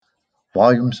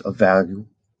Volumes of Value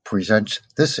presents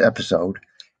this episode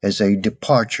as a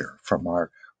departure from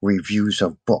our reviews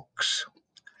of books.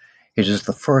 It is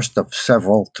the first of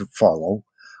several to follow,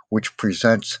 which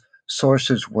presents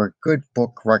sources where good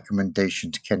book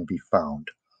recommendations can be found,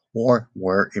 or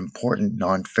where important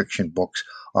nonfiction books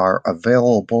are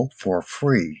available for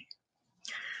free.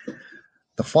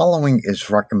 The following is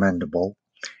recommendable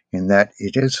in that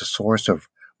it is a source of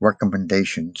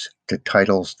recommendations to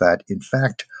titles that, in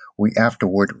fact, we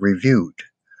afterward reviewed.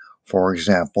 For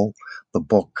example, the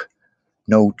book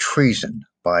No Treason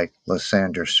by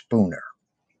Lysander Spooner.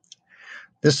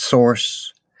 This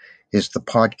source is the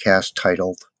podcast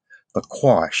titled The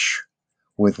Quash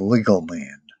with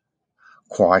Legalman.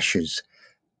 Quash is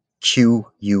Quash.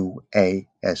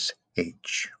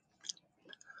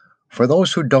 For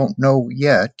those who don't know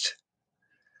yet,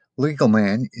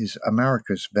 Legalman is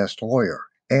America's best lawyer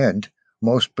and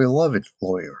most beloved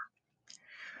lawyer.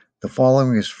 The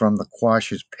following is from the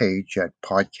Quash's page at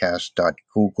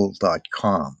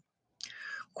podcast.google.com.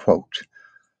 Quote,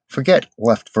 "Forget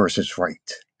left versus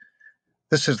right.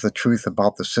 This is the truth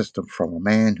about the system from a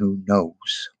man who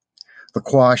knows." The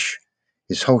Quash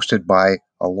is hosted by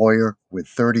a lawyer with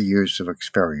 30 years of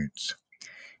experience.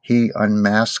 He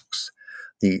unmasks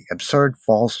the absurd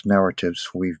false narratives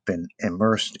we've been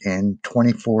immersed in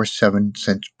 24/7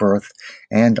 since birth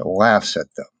and laughs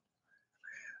at them.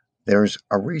 There's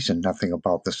a reason nothing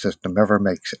about the system ever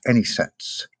makes any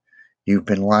sense. You've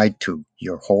been lied to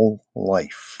your whole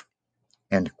life.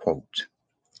 End quote.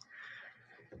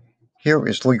 Here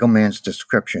is Legalman's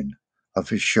description of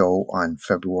his show on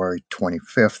February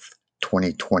 25th,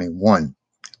 2021.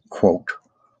 Quote,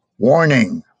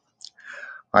 "Warning!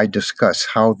 I discuss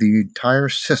how the entire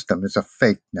system is a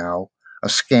fake now, a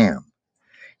scam.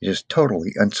 It is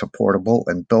totally unsupportable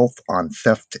and built on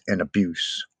theft and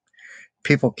abuse.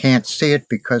 People can't see it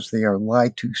because they are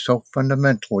lied to so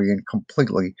fundamentally and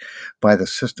completely by the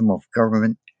system of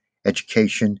government,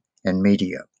 education, and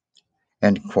media."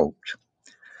 End quote.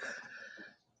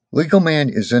 Legalman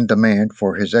is in demand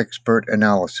for his expert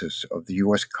analysis of the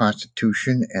U.S.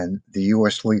 Constitution and the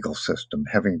U.S. legal system,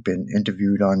 having been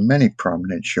interviewed on many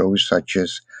prominent shows such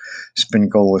as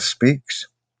Spingola Speaks,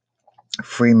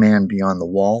 Free Man Beyond the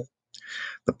Wall,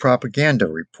 The Propaganda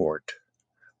Report,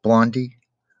 Blondie,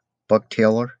 Buck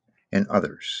Taylor, and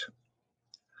others.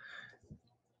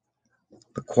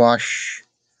 The Quash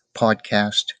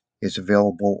podcast is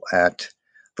available at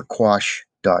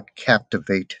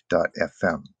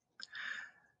thequash.captivate.fm.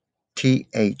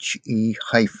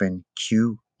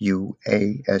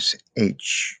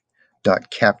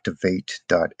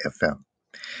 THEQUASH.captivate.fm.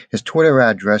 His Twitter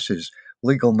address is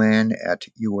legalman at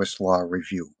US Law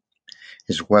Review.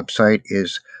 His website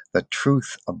is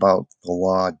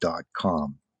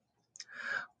thetruthaboutthelaw.com.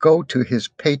 Go to his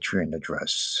Patreon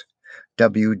address,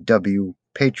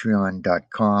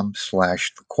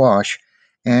 www.patreon.com/thequash,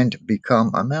 and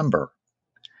become a member.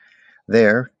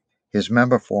 There, his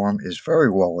member forum is very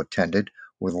well attended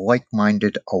with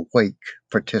like-minded, awake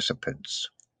participants.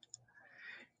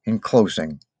 In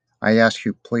closing, I ask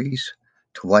you please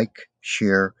to like,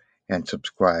 share, and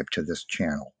subscribe to this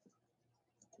channel.